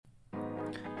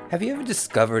Have you ever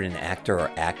discovered an actor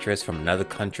or actress from another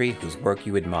country whose work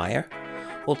you admire?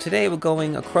 Well, today we're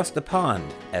going across the pond,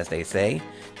 as they say,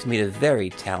 to meet a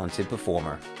very talented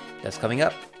performer. That's coming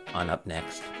up on Up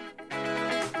Next.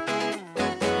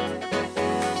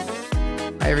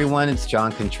 Hi everyone, it's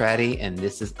John Contratti, and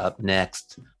this is Up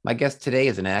Next. My guest today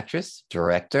is an actress,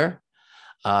 director.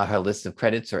 Her list of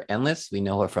credits are endless. We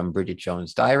know her from Bridget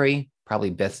Jones' Diary, probably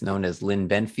best known as Lynn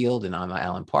Benfield in I'm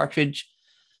Alan Partridge.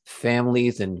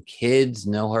 Families and kids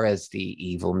know her as the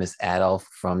evil Miss Adolph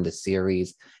from the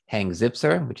series Hang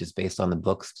Zipser, which is based on the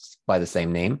books by the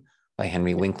same name by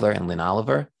Henry Winkler and Lynn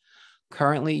Oliver.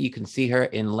 Currently, you can see her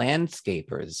in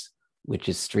Landscapers, which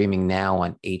is streaming now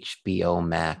on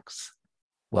HBOMAX.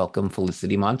 Welcome,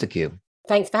 Felicity Montagu.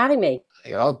 Thanks for having me.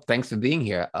 Oh, thanks for being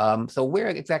here. So where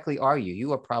exactly are you?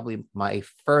 You are probably my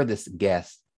furthest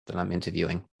guest that I'm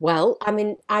interviewing. Well, I'm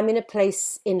in a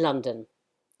place in London,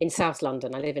 in South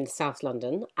London. I live in South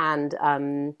London, and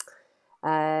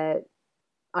uh,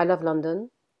 I love London.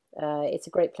 It's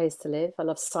a great place to live. I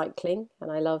love cycling,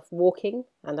 and I love walking,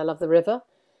 and I love the river.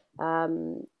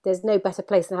 There's no better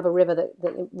place than have a river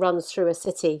that runs through a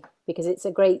city because it's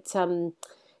a great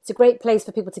place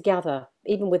for people to gather.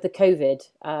 Even with the COVID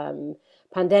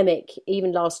pandemic,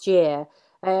 even last year,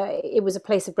 it was a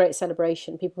place of great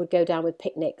celebration. People would go down with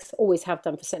picnics, always have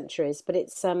done for centuries. But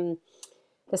it's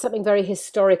there's something very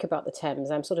historic about the Thames.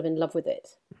 I'm sort of in love with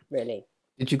it, really.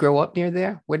 Did you grow up near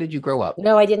there? Where did you grow up?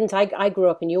 No, I didn't. I grew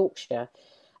up in Yorkshire,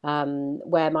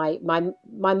 where my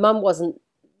mum wasn't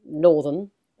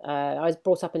northern. I was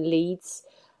brought up in Leeds.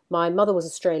 My mother was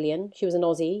Australian. She was an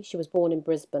Aussie. She was born in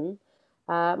Brisbane.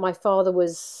 My father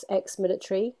was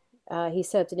ex-military. He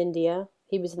served in India.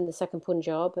 He was in the Second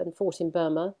Punjab and fought in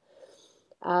Burma.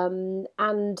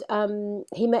 And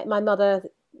he met my mother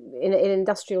in an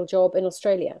industrial job in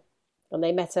Australia, and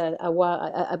they met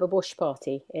a bush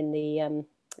party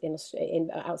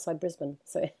in outside Brisbane.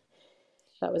 So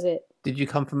that was it. Did you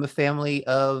come from a family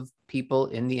of people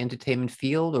in the entertainment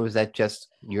field, or was that just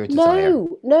your desire?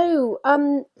 No,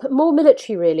 no, more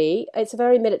military really. It's a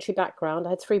very military background.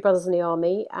 I had three brothers in the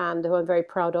army, and who I'm very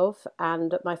proud of,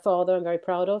 and my father I'm very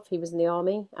proud of. He was in the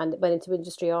army and went into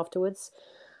industry afterwards.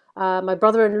 My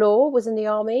brother-in-law was in the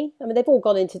army. I mean, they've all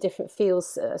gone into different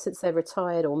fields since they've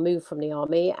retired or moved from the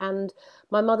army. And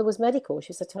my mother was medical; she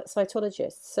was a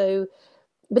cytologist. So,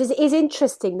 but it is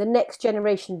interesting. The next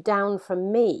generation down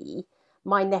from me,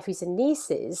 my nephews and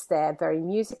nieces, they're very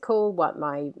musical. What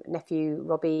my nephew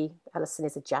Robbie Ellison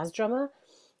is a jazz drummer.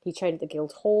 He trained at the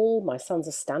Guildhall. My son's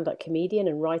a stand-up comedian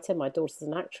and writer. My daughter's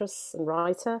an actress and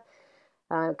writer.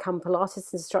 Come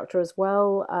Pilates instructor as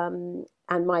well.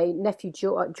 And my nephew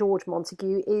George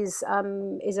Montagu is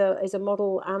a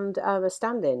model and a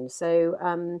stand-in. So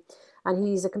and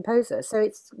he's a composer. So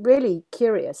it's really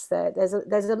curious. There's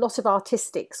a lot of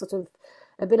artistic sort of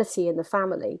ability in the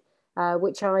family,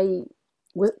 which I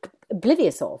was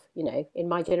oblivious of, in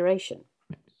my generation.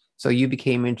 So you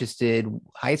became interested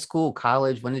high school,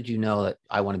 college. When did you know that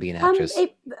I want to be an actress?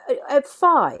 At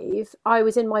five, I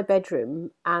was in my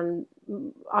bedroom, and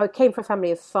I came from a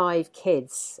family of five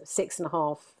kids, six and a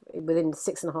half, within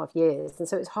 6.5 years. And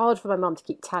so it's hard for my mum to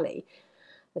keep tally.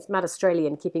 This mad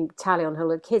Australian keeping tally on her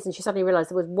little kids. And she suddenly realised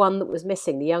there was one that was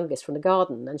missing, the youngest from the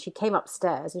garden. And she came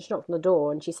upstairs and she knocked on the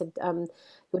door and she said,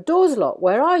 your door's locked.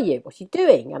 Where are you? What are you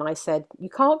doing? And I said, you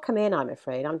can't come in, I'm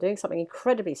afraid. I'm doing something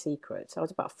incredibly secret. So I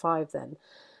was about five then.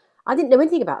 I didn't know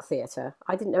anything about theatre.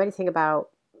 I didn't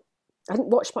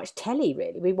watch much telly,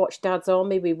 really. We watched Dad's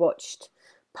Army. We watched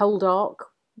Poldark.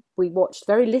 We watched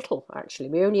very little, actually.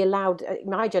 We only allowed,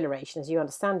 my generation, as you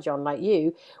understand, John, like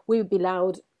you, we would be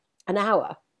allowed an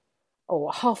hour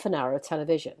or half an hour of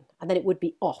television, and then it would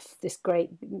be off. This great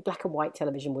black and white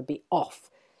television would be off.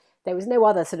 There was no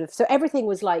other sort of, so everything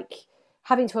was like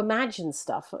having to imagine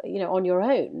stuff, on your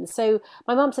own. So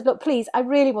my mum said, look, please, I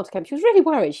really want to come. She was really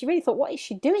worried. She really thought, what is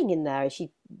she doing in there? Is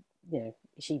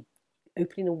she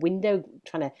opening a window,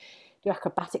 trying to do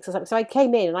acrobatics or something? So I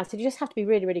came in and I said, you just have to be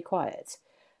really, really quiet.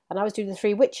 And I was doing the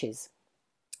Three Witches.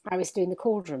 I was doing the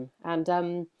Cauldron.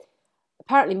 And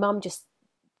apparently mum just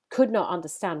could not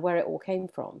understand where it all came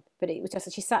from. But it was just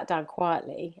that she sat down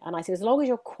quietly, and I said, as long as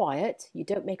you're quiet, you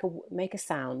don't make a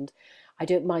sound, I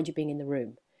don't mind you being in the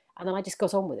room. And then I just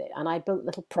got on with it, and I built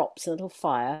little props and a little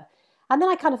fire. And then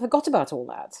I kind of forgot about all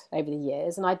that over the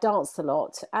years, and I danced a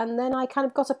lot. And then I kind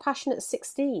of got a passion at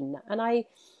 16, and I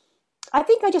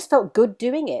think I just felt good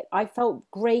doing it. I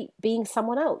felt great being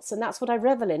someone else, and that's what I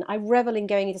revel in. I revel in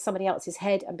going into somebody else's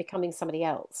head and becoming somebody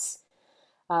else.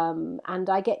 And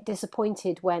I get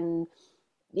disappointed when,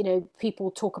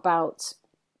 people talk about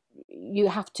you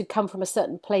have to come from a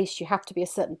certain place, you have to be a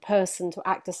certain person to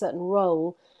act a certain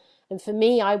role. And for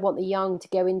me, I want the young to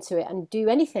go into it and do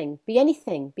anything, be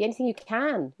anything you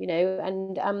can,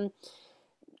 and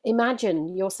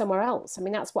imagine you're somewhere else. I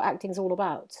mean, that's what acting's all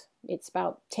about. It's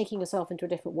about taking yourself into a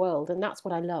different world, and that's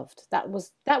what I loved. That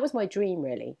was my dream,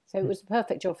 really. So it was the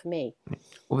perfect job for me.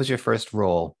 What was your first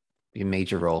role, your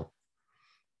major role,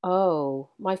 Oh,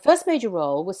 my first major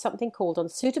role was something called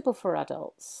Unsuitable for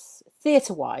Adults,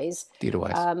 theatre-wise,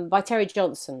 theater-wise? by Terry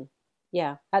Johnson.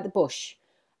 Yeah, at the Bush.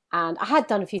 And I had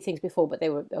done a few things before, but they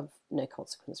were of no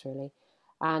consequence really.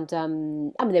 And I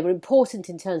mean, they were important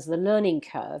in terms of the learning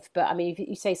curve. But I mean, if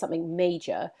you say something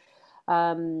major,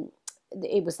 um,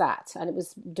 it was that, and it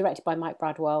was directed by Mike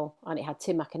Bradwell, and it had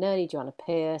Tim McInerney, Joanna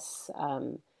Pierce.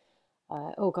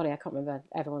 Oh golly, I can't remember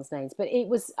everyone's names, but it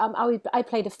was. I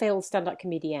played a failed stand-up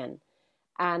comedian,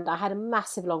 and I had a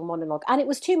massive long monologue, and it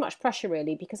was too much pressure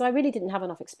really because I really didn't have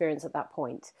enough experience at that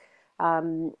point.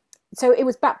 Um, so it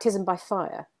was baptism by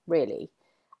fire, really.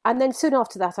 And then soon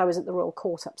after that, I was at the Royal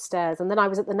Court upstairs, and then I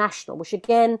was at the National, which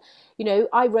again,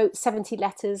 I wrote 70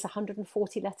 letters,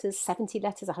 140 letters, 70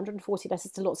 letters, 140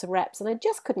 letters to lots of reps, and I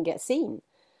just couldn't get seen.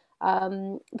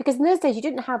 Because in those days, you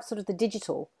didn't have sort of the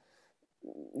digital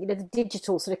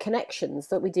sort of connections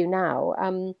that we do now.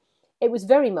 It was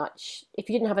very much, if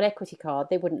you didn't have an equity card,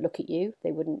 they wouldn't look at you,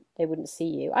 they wouldn't see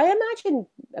you. I imagine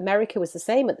America was the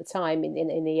same at the time in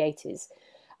the 80s.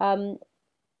 Um,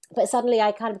 but suddenly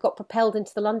I kind of got propelled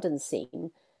into the London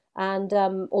scene. And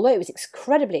although it was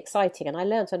incredibly exciting, and I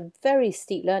learned on a very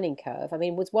steep learning curve, I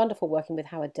mean, it was wonderful working with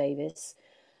Howard Davis,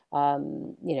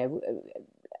 um, you know,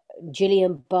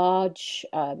 Gillian Barge,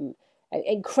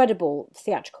 incredible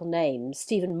theatrical names,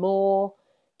 Stephen Moore,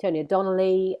 Tony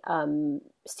O'Donnelly,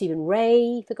 Stephen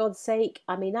Ray, for God's sake.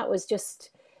 I mean, that was just,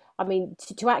 I mean,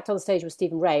 to act on stage with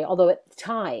Stephen Ray, although at the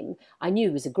time I knew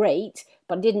he was a great,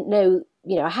 but I didn't know,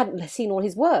 I hadn't seen all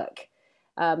his work.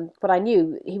 But I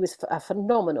knew he was a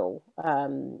phenomenal,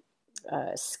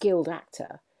 skilled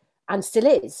actor, and still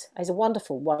is. He's a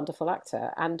wonderful, wonderful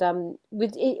actor, and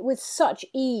with such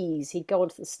ease, he'd go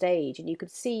onto the stage, and you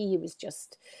could see he was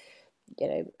just,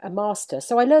 a master.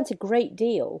 So I learnt a great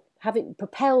deal, having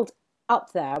propelled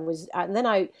up there was, and then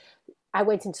I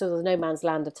went into the no man's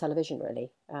land of television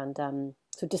really, and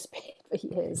so disappeared for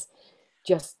years,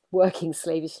 just working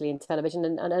slavishly in television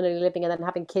and earning a living, and then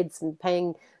having kids and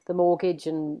paying the mortgage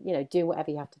and doing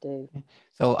whatever you have to do.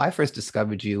 So I first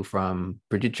discovered you from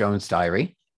Bridget Jones'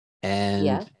 Diary and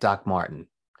Yeah, Doc Martin.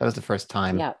 That was the first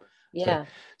time. yeah, So, yeah.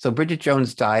 so Bridget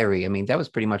Jones' Diary, I mean, that was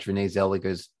pretty much Renee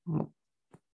Zellweger's,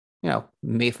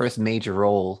 first major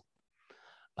role.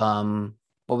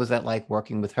 What was that like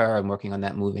working with her and working on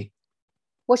that movie?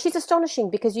 Well, she's astonishing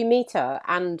because you meet her,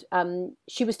 and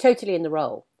she was totally in the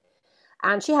role.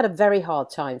 And she had a very hard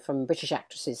time from British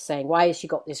actresses saying, why has she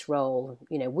got this role?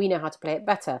 We know how to play it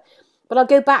better. But I'll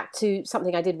go back to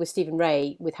something I did with Stephen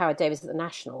Ray, with Howard Davis at the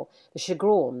National, the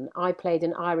Chagrin. I played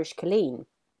an Irish Colleen.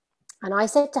 And I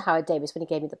said to Howard Davis when he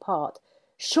gave me the part,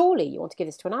 surely you want to give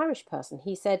this to an Irish person?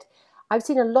 He said, I've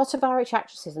seen a lot of Irish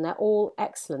actresses and they're all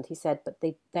excellent, he said, but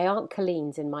they aren't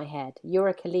Colleens in my head. You're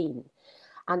a Colleen.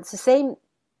 And it's the same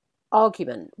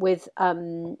argument with uh,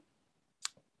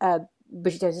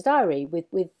 Bridget Jones's Diary with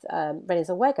Renée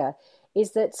Zellweger,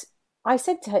 is that I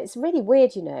said to her, it's really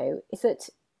weird, is that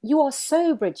you are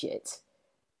so Bridget.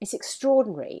 It's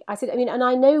extraordinary. I said, I mean, and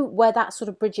I know where that sort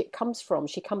of Bridget comes from.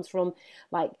 She comes from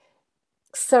like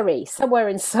Surrey, somewhere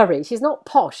in Surrey. She's not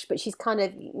posh, but she's kind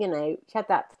of, she had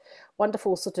that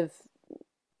wonderful sort of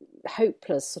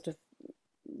hopeless sort of,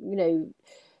 you know,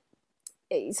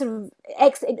 sort of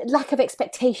lack of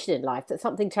expectation in life that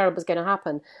something terrible was going to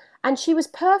happen. And she was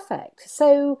perfect.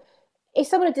 So if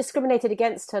someone had discriminated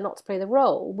against her not to play the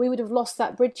role, we would have lost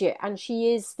that Bridget. And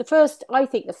she is I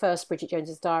think the first Bridget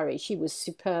Jones's Diary, she was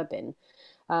superb in.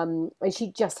 And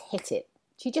she just hit it.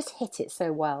 She just hit it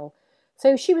so well.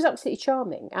 So she was absolutely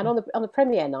charming. And on the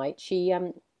premiere night, she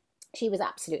was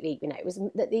absolutely,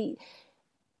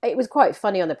 it was quite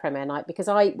funny on the premiere night because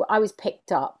I was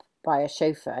picked up by a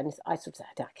chauffeur, and I sort of said,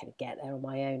 I can get there on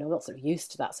my own. I'm not sort of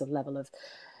used to that sort of level of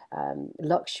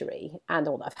luxury, and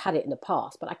all I've had it in the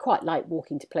past, but I quite like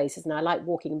walking to places, and I like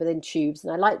walking within tubes,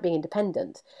 and I like being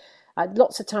independent. I had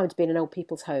lots of time to be in an old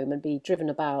people's home and be driven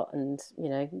about and,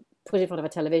 put in front of a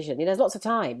television. There's lots of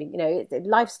time,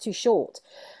 life's too short.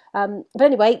 But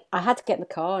anyway, I had to get in the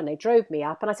car and they drove me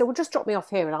up, and I said, well, just drop me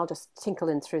off here and I'll just tinkle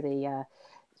in through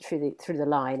the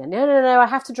line. And no, I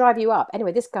have to drive you up.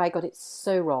 Anyway, this guy got it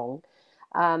so wrong.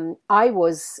 I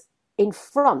was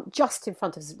just in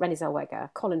front of Renée Zellweger,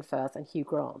 Colin Firth, and Hugh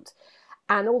Grant.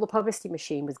 and all the publicity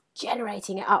machine was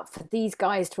generating it up for these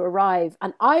guys to arrive.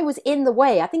 And I was in the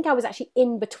way. I think I was actually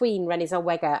in between Renée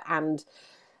Zellweger and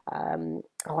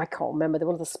I can't remember.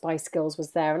 One of the Spice Girls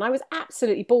was there, and I was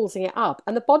absolutely ballsing it up.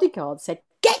 And the bodyguard said,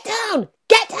 "Get down,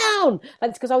 get down!" And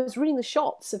it's because I was reading the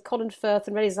shots of Colin Firth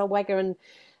and Renée Zellweger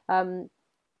and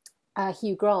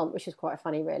Hugh Grant, which was quite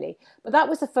funny, really. But that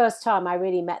was the first time I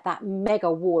really met that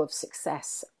mega wall of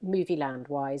success, movie land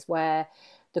wise, where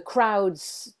the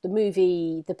crowds, the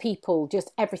movie, the people,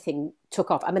 just everything took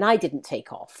off. I mean, I didn't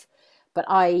take off, but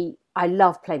I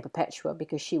love playing Perpetua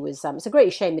because she was. It's a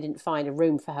great shame we didn't find a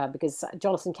room for her because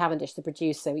Jonathan Cavendish, the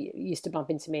producer, used to bump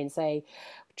into me and say,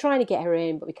 "We're trying to get her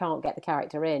in, but we can't get the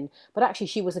character in." But actually,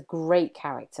 she was a great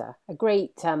character, a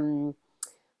great,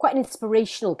 quite an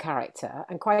inspirational character,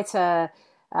 and quite a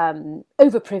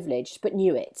overprivileged, but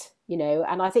knew it.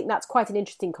 And I think that's quite an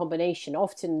interesting combination.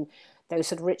 Often those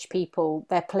sort of rich people,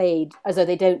 they're played as though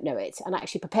they don't know it. And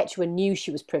actually Perpetua knew she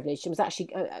was privileged and was actually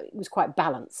it was quite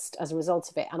balanced as a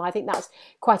result of it. And I think that's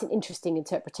quite an interesting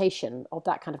interpretation of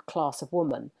that kind of class of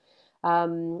woman.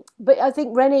 But I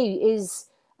think Renée is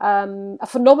a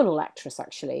phenomenal actress,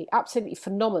 actually, absolutely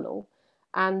phenomenal.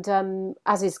 And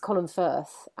as is Colin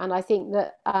Firth. And I think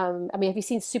that, I mean, have you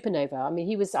seen Supernova? I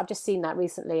mean, I've just seen that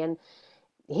recently. And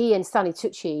he and Stanley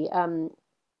Tucci,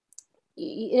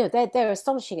 they're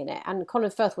astonishing in it, and Colin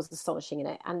Firth was astonishing in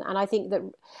it, and I think that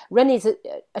Renée's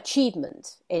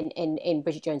achievement in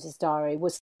Bridget Jones's Diary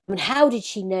was, I mean, how did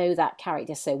she know that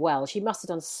character so well? She must have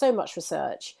done so much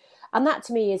research, and that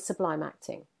to me is sublime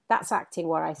acting. That's acting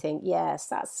where I think, yes,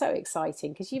 that's so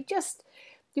exciting because you've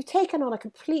taken on a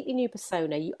completely new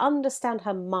persona, you understand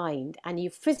her mind, and you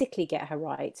physically get her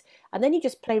right, and then you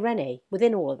just play Renée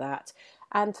within all of that,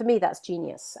 and for me that's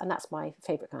genius, and that's my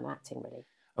favourite kind of acting, really.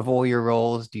 Of all your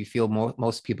roles, do you feel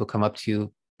most people come up to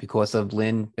you because of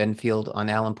Lynn Benfield on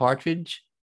Alan Partridge?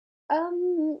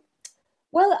 Um,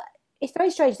 well, it's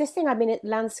very strange. This thing I'm in at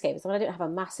Landscapes, and I don't have a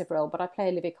massive role, but I play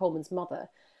Olivia Colman's mother.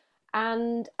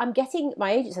 And I'm getting,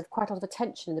 my agents have quite a lot of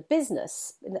attention in the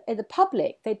business, in the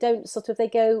public. They don't sort of, they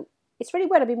go, it's really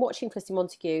weird. I've been watching Felicity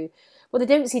Montagu. What they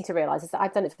don't seem to realise is that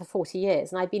I've done it for 40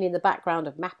 years, and I've been in the background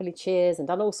of Mapley Cheers and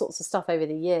done all sorts of stuff over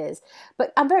the years.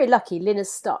 But I'm very lucky. Lynn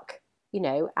has stuck,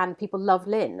 and people love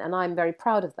Lynn, and I'm very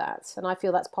proud of that. And I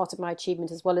feel that's part of my achievement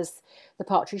as well as the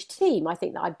Partridge team. I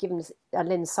think that I've given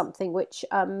Lynn something which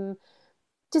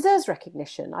deserves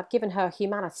recognition. I've given her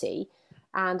humanity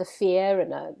and a fear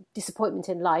and a disappointment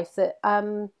in life that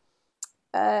and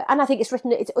I think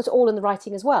it's all in the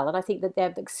writing as well. And I think that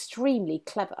they're extremely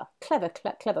clever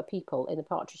people in the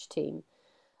Partridge team.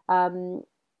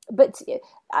 But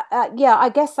yeah, I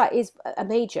guess that is a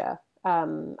major.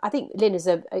 I think Lynn is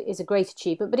a great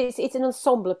achievement, but it's an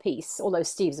ensemble piece. Although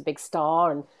Steve's a big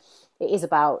star, and it is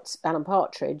about Alan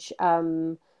Partridge.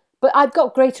 But I've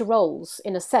got greater roles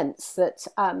in a sense that,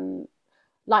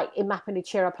 like in Map and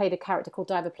Lucia, I played a character called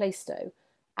Diva Plaistow,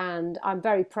 and I'm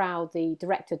very proud the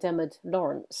director Dermot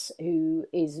Lawrence, who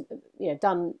is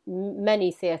done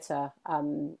many theatre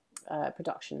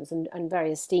productions and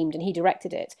very esteemed, and he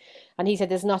directed it. And he said,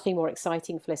 "There's nothing more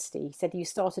exciting, Felicity." He said, "You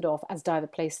started off as Diva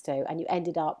Plaistow, and you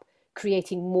ended up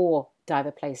creating more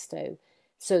Diva Plaistow."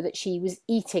 So that she was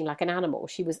eating like an animal.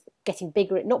 She was getting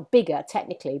bigger, not bigger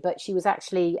technically, but she was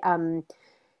actually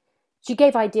she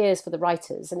gave ideas for the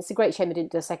writers, and it's a great shame they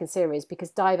didn't do a second series because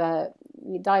Diva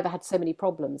had so many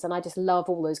problems, and I just love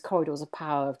all those corridors of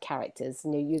power of characters.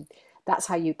 That's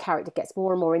how your character gets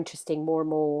more and more interesting, more and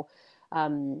more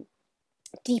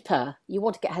deeper. You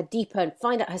want to get her deeper and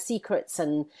find out her secrets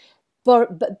and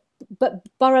but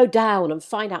burrow down and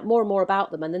find out more and more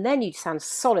about them, and then you sound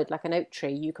solid like an oak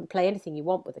tree. You can play anything you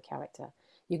want with the character.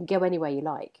 You can go anywhere you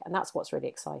like, and that's what's really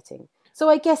exciting. So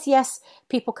I guess, yes,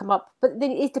 people come up, but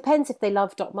then it depends if they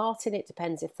love Doc Martin. It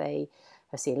depends if they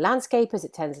have seen Landscapers.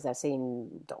 It depends if they've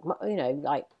seen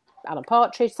like Alan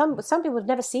Partridge. Some people have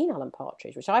never seen Alan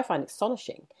Partridge, which I find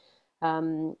astonishing.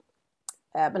 And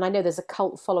I know there's a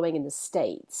cult following in the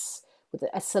States with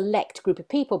a select group of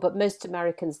people, but most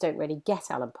Americans don't really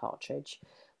get Alan Partridge,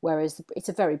 whereas it's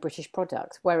a very British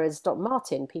product. Whereas Doc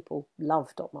Martin, people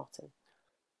love Doc Martin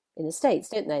in the States,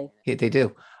 don't they? Yeah, they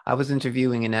do. I was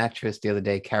interviewing an actress the other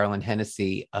day, Carolyn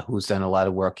Hennessy, who's done a lot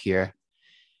of work here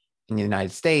in the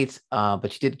United States,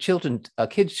 but she did a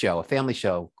kids show, a family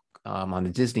show on the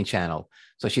Disney Channel.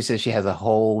 So she says she has a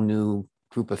whole new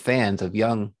group of fans of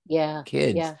young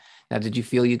kids. Yeah. Now, did you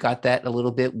feel you got that a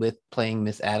little bit with playing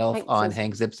Miss Adolf on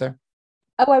Hank Zipzer?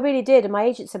 Oh, I really did. And my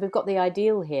agent said, "We've got the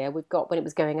ideal here. We've got, when it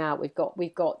was going out, we've got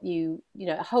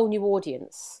a whole new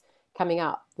audience coming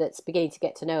up that's beginning to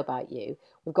get to know about you.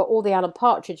 We've got all the Alan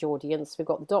Partridge audience, we've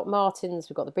got the Doc Martens,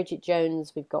 we've got the Bridget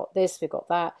Jones, we've got this, we've got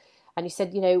that. And you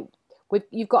said,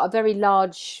 you've got a very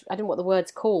large, I don't know what the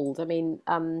word's called. I mean,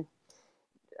 well,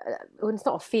 it's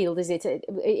not a field, is it?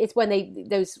 It's when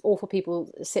those awful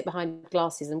people sit behind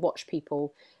glasses and watch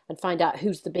people and find out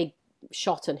who's the big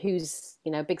shot and who's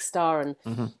big star and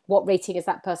what rating is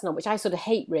that person on, which I sort of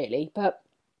hate really. But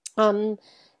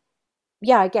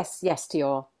yeah, I guess yes to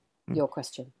your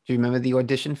question. Do you remember the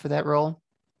audition for that role?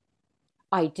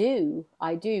 I do,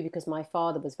 because my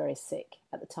father was very sick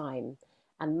at the time,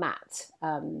 and Matt,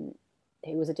 who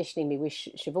was auditioning me with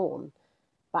Siobhan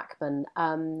Bachman,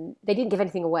 they didn't give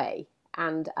anything away,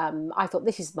 and I thought,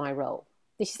 this is my role.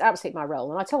 This is absolutely my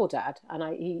role, and I told Dad,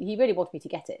 and he really wanted me to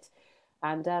get it,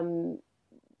 and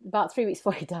about 3 weeks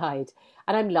before he died,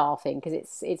 and I'm laughing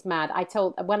because it's mad.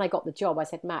 When I got the job, I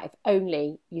said, Matt, if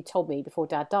only you told me before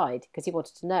Dad died, because he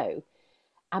wanted to know.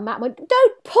 And Matt went,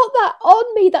 don't put that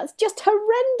on me. That's just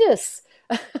horrendous.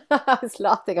 I was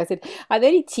laughing. I said, I'm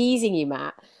only teasing you,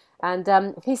 Matt.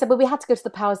 And he said, well, we had to go to the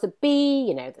powers that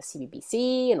be, the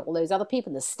CBBC and all those other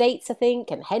people in the States, I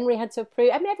think. And Henry had to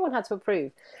approve. I mean, everyone had to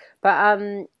approve.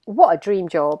 But what a dream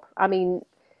job. I mean,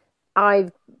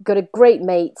 I've got a great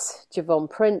mate, Javon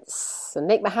Prince. And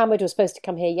Nick Mohammed was supposed to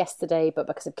come here yesterday, but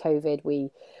because of COVID, we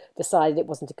decided it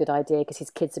wasn't a good idea because his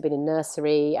kids have been in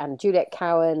nursery, and Juliet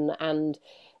Cowan, and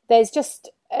there's just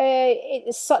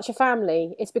it's such a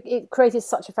family. It created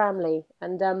such a family,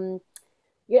 and Anne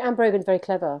Brogan's very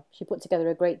clever. She put together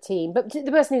a great team. But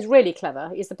the person who's really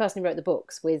clever is the person who wrote the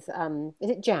books with is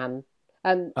it Jan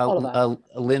Oliver,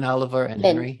 Lynn Oliver and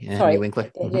Lynn, Henry sorry, Winkler.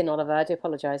 Lynn Oliver. I do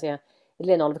apologise. Yeah.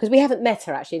 Lynn Oliver, because we haven't met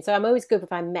her actually, and so I'm always good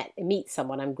if I meet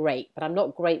someone. I'm great, but I'm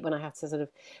not great when I have to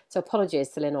So apologies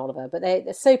to Lynn Oliver, but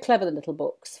they're so clever, the little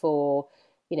books for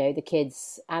the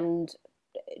kids, and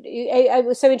it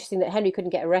was so interesting that Henry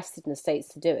couldn't get arrested in the States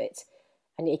to do it,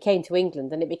 and he came to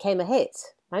England, and it became a hit.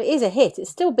 And it is a hit. It's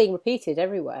still being repeated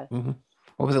everywhere.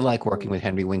 What was it like working with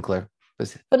Henry Winkler?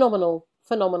 Phenomenal.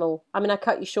 I mean, I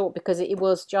cut you short because it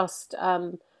was just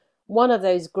one of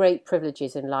those great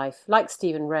privileges in life, like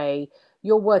Stephen Ray.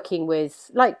 You're working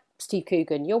with, like Steve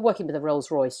Coogan, you're working with a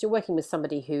Rolls Royce. You're working with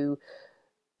somebody who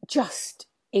just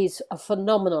is a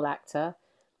phenomenal actor.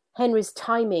 Henry's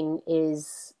timing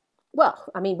is,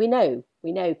 well, I mean, we know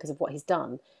because of what he's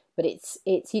done, but it's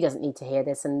he doesn't need to hear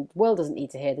this, and the world doesn't need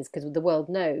to hear this because the world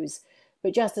knows.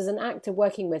 But just as an actor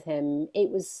working with him, it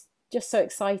was just so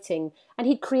exciting, and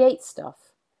he'd create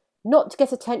stuff, not to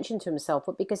get attention to himself,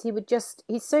 but because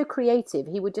he's so creative,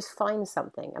 he would just find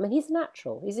something. I mean, he's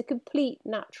natural. He's a complete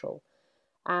natural.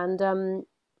 And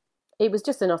it was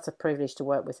just an utter privilege to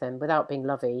work with him without being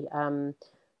lovey.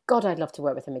 God, I'd love to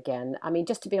work with him again. I mean,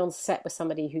 just to be on set with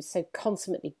somebody who's so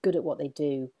consummately good at what they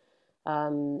do,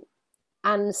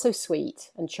 and so sweet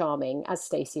and charming, as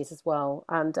Stacey is as well.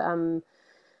 And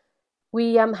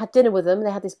we had dinner with them.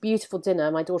 They had this beautiful dinner.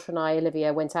 My daughter and I,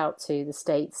 Olivia, went out to the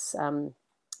States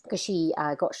because she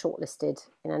got shortlisted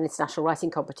in an international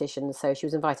writing competition, so she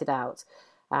was invited out.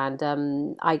 And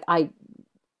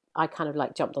I kind of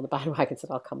like jumped on the bandwagon and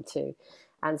said, I'll come too.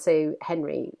 And so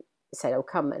Henry said, oh,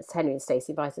 come. It's Henry and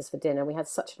Stacey invited us for dinner. We had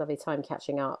such a lovely time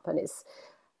catching up. And it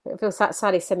feels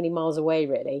sadly so many miles away,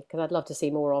 really, because I'd love to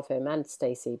see more of him and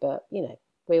Stacey. But,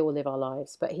 we all live our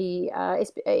lives. But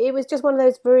it was just one of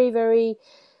those very, very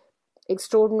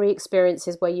extraordinary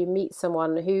experiences where you meet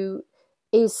someone who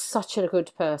is such a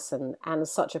good person and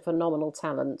such a phenomenal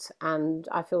talent. And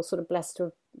I feel sort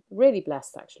of really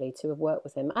blessed actually to have worked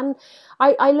with him. And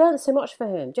I learned so much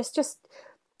from him, just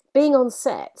being on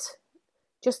set,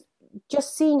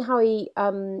 just seeing how he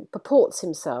purports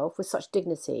himself with such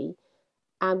dignity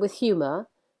and with humour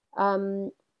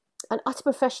and utter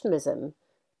professionalism.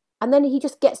 And then he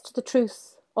just gets to the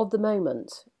truth of the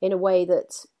moment in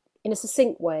a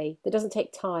succinct way that doesn't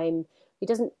take time. He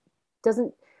doesn't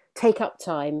take up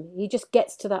time. He just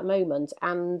gets to that moment.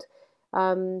 And,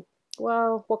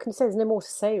 well, what can you say? There's no more to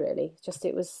say, really.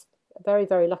 It was a very,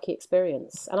 very lucky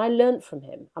experience. And I learnt from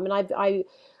him. I mean,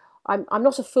 I'm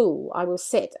not a fool. I will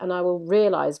sit and I will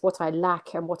realise what I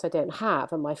lack and what I don't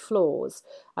have and my flaws.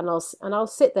 And I'll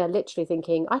sit there literally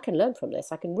thinking, I can learn from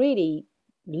this. I can really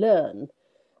learn.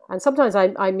 And sometimes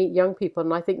I meet young people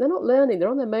and I think they're not learning. They're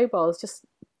on their mobiles, just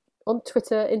on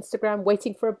Twitter, Instagram,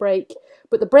 waiting for a break.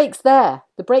 But the break's there.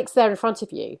 The break's there in front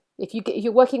of you. If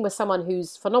you're working with someone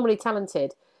who's phenomenally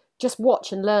talented, just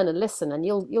watch and learn and listen, and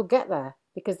you'll get there,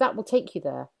 because that will take you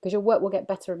there, because your work will get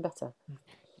better and better.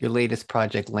 Your latest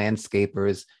project,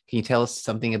 Landscapers, can you tell us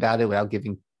something about it without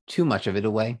giving too much of it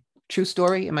away? True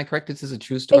story? Am I correct? This is a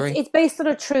true It's story? it's based on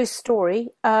a true story.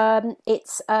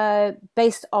 It's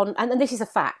based on, and this is a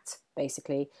fact,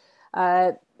 basically.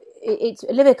 Uh, it's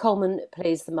Olivia Colman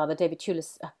plays the mother. David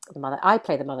Tulis, the mother. I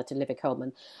play the mother to Olivia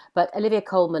Colman, but Olivia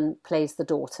Colman plays the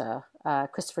daughter.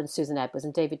 Christopher and Susan Edwards,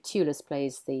 and David Tulis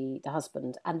plays the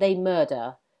husband, and they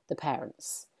murder the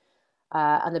parents.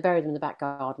 And they bury them in the back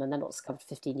garden, and they're not discovered for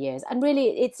 15 years. And really,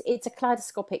 it's a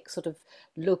kaleidoscopic sort of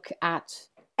look at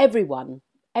everyone,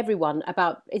 everyone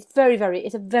about. It's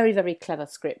a very clever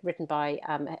script written by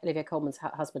Olivia Colman's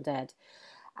husband Ed,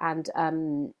 and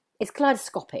it's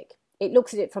kaleidoscopic. It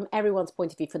looks at it from everyone's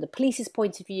point of view, from the police's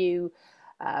point of view,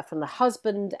 from the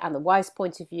husband and the wife's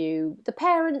point of view, the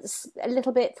parents a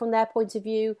little bit from their point of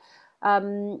view.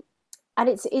 And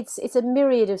it's a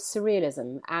myriad of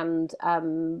surrealism and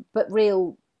but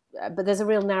there's a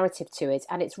real narrative to it,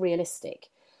 and it's realistic,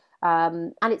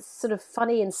 and it's sort of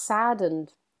funny and sad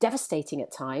and devastating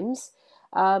at times,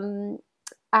 and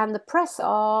the press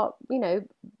are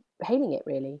hailing it.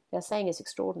 Really, they're saying it's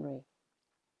extraordinary.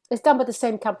 It's done by the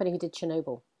same company who did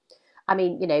Chernobyl. I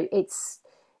mean,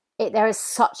 there is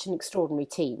such an extraordinary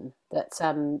team that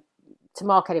to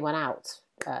mark anyone out,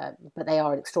 but they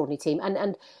are an extraordinary team,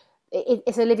 and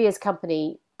it's Olivia's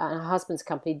company and her husband's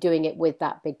company doing it with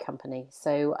that big company,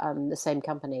 so the same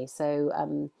company. So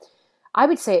I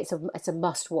would say it's a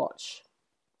must watch,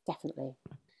 definitely.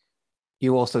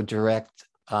 You also direct.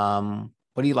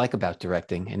 What do you like about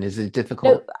directing? And is it No,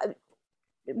 difficult?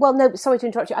 well, no, sorry to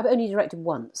interrupt you. I've only directed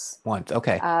once, Once.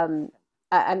 Okay. and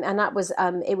that was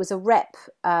it was a rep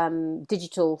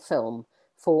digital film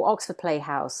for Oxford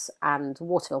Playhouse and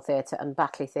Waterville Theatre and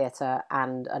Batley Theatre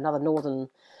and another northern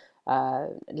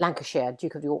Lancashire,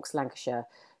 Duke of York's Lancashire.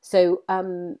 So,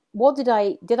 what did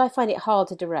I find it hard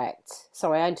to direct?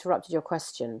 Sorry, I interrupted your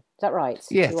question. Is that right?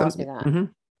 Yeah. You asked me that.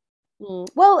 Mhm.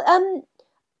 Well,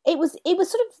 it was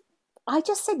sort of. I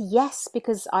just said yes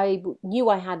because I knew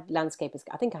I had landscapers.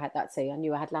 I think I had that. So I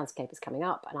knew I had landscapers coming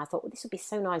up, and I thought, well, this would be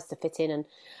so nice to fit in.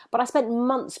 But I spent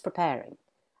months preparing,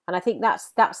 and I think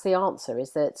that's the answer.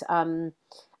 Is that and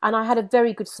I had a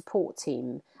very good support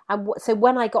team. And so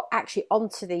when I got actually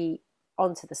onto the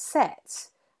set,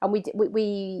 and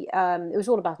it was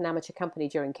all about an amateur company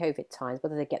during COVID times,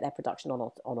 whether they get their production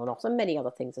on or not, and many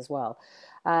other things as well.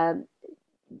 Um,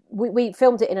 we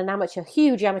filmed it in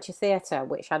huge amateur theatre,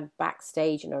 which had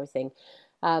backstage and everything.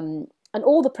 And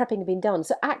all the prepping had been done.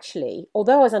 So actually,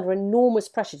 although I was under enormous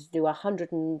pressure to do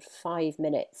 105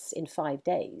 minutes in 5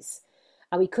 days,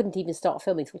 and we couldn't even start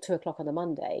filming till 2 o'clock on the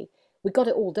Monday, we got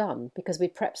it all done because we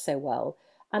prepped so well.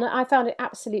 And I found it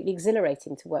absolutely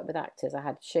exhilarating to work with actors. I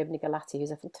had Shobni Galati,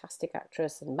 who's a fantastic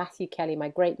actress, and Matthew Kelly, my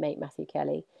great mate Matthew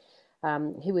Kelly,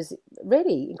 who was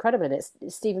really incredible in it.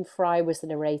 Stephen Fry was the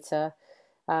narrator,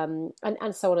 and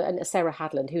so on, and Sarah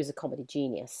Hadland, who's a comedy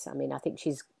genius. I mean, I think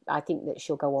that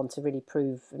she'll go on to really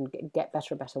prove and get better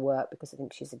and better work because I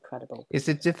think she's incredible. Is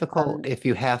it difficult Um, if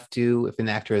you have to, if an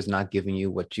actor is not giving you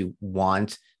what you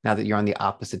want, now that you're on the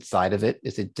opposite side of it?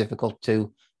 Is it difficult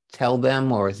to tell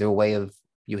them, or is there a way of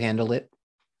you handle it?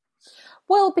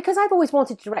 well, because I've always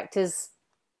wanted directors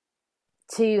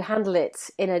to handle it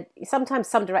sometimes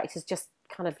some directors just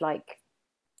kind of like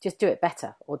just do it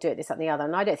better or do it this that, and the other,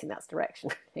 and I don't think that's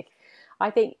direction. I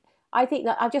think I think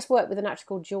that I've just worked with an actress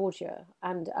called Georgia,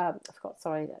 and I forgot.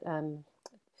 Sorry,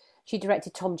 she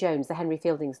directed Tom Jones, the Henry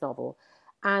Fielding's novel,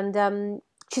 and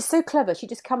she's so clever. She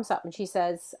just comes up and she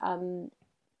says,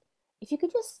 "If you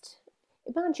could just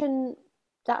imagine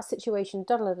that situation,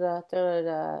 da da da da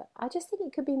da. I just think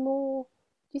it could be more.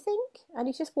 Do you think?" And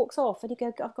he just walks off, and you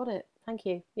go, "I've got it. Thank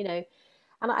you."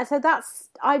 And I said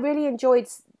I really enjoyed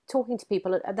talking to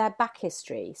people at their back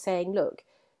history, saying, "Look,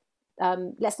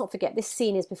 let's not forget this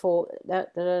scene is before,"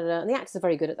 and the actors are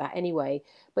very good at that anyway.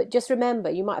 But just remember,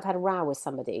 you might have had a row with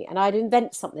somebody, and I'd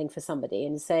invent something for somebody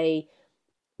and say,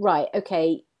 "Right,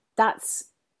 okay, that's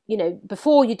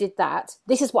before you did that,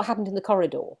 this is what happened in the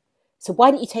corridor. So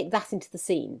why don't you take that into the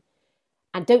scene?"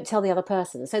 And don't tell the other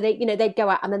person. So they'd go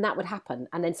out, and then that would happen,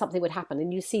 and then something would happen,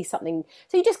 and you see something.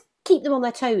 So you just keep them on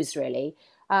their toes, really,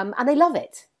 and they love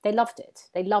it. They loved it.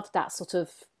 They loved that sort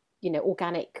of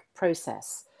organic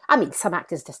process. I mean, some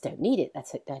actors just don't need it.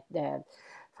 That's it. They're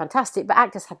fantastic, but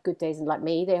actors have good days, and like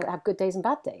me, they have good days and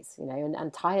bad days,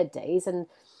 and tired days. And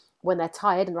when they're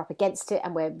tired and we're up against it,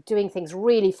 and we're doing things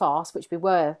really fast, which we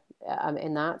were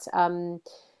in that.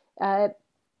 Uh,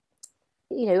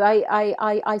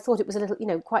 I thought it was a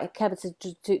little, quite clever to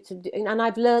do, and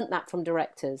I've learnt that from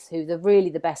directors who are really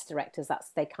the best directors.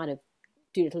 They kind of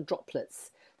do little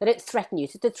droplets. They don't threaten you.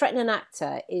 To threaten an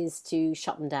actor is to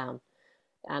shut them down.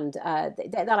 And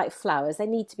they're like flowers. They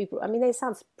need to be. I mean, they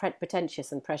sound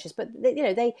pretentious and precious, but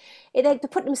they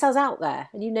put themselves out there,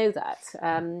 and you know that.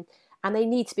 And they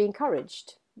need to be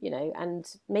encouraged, and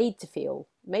made to feel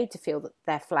that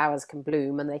their flowers can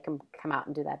bloom and they can come out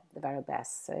and do the very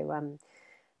best. So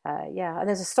yeah, and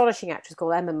there's an astonishing actress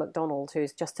called Emma McDonald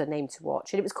who's just a name to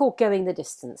watch, and it was called Going the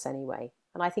Distance anyway,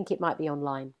 and I think it might be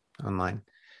online. Online.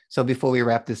 So before we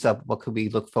wrap this up, what could we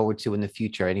look forward to in the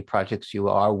future? Any projects you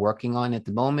are working on at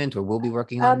the moment or will be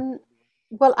working on?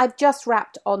 Well, I've just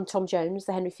wrapped on Tom Jones,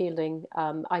 the Henry Fielding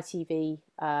ITV,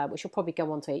 which will probably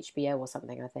go on to HBO or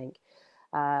something, I think.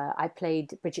 I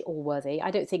played Bridget Allworthy.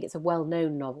 I don't think it's a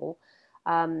well-known novel.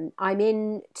 I'm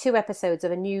in 2 episodes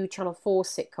of a new Channel 4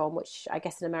 sitcom, which I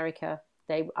guess in America,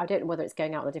 I don't know whether it's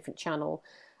going out on a different channel.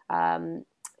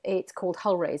 It's called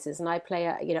Hull Raisers, and I play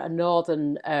a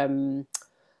northern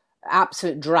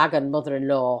absolute dragon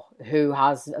mother-in-law who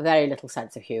has very little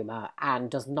sense of humour and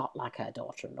does not like her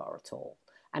daughter-in-law at all,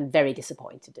 and very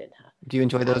disappointed in her. Do you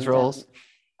enjoy those And roles?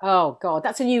 oh God,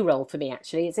 that's a new role for me.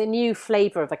 Actually, it's a new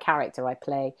flavour of a character I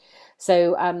play.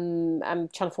 So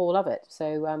Channel 4 will love it.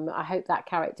 So I hope that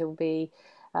character will be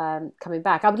coming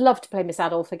back. I would love to play Miss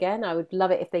Adolf again. I would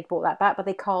love it if they brought that back, but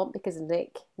they can't because of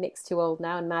Nick. Nick's too old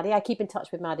now, and Maddie. I keep in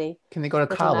touch with Maddie, Can they go to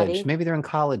little college? Maddie. Maybe they're in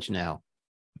college now.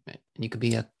 You could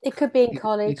be a It could be in you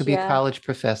college, could be a yeah. college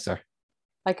professor.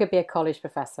 I could be a college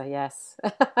professor, yes.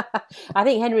 I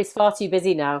think Henry's far too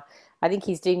busy now. I think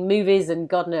he's doing movies and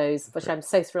God knows, which I'm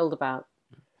so thrilled about.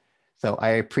 So I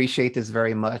appreciate this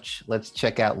very much. Let's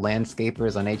check out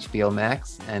Landscapers on HBO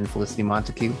Max. And Felicity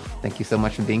Montagu, thank you so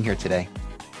much for being here today.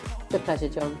 Good pleasure,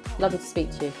 John. Lovely to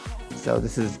speak to you. So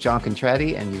this is John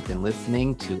Contratti, and you've been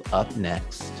listening to Up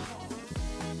Next.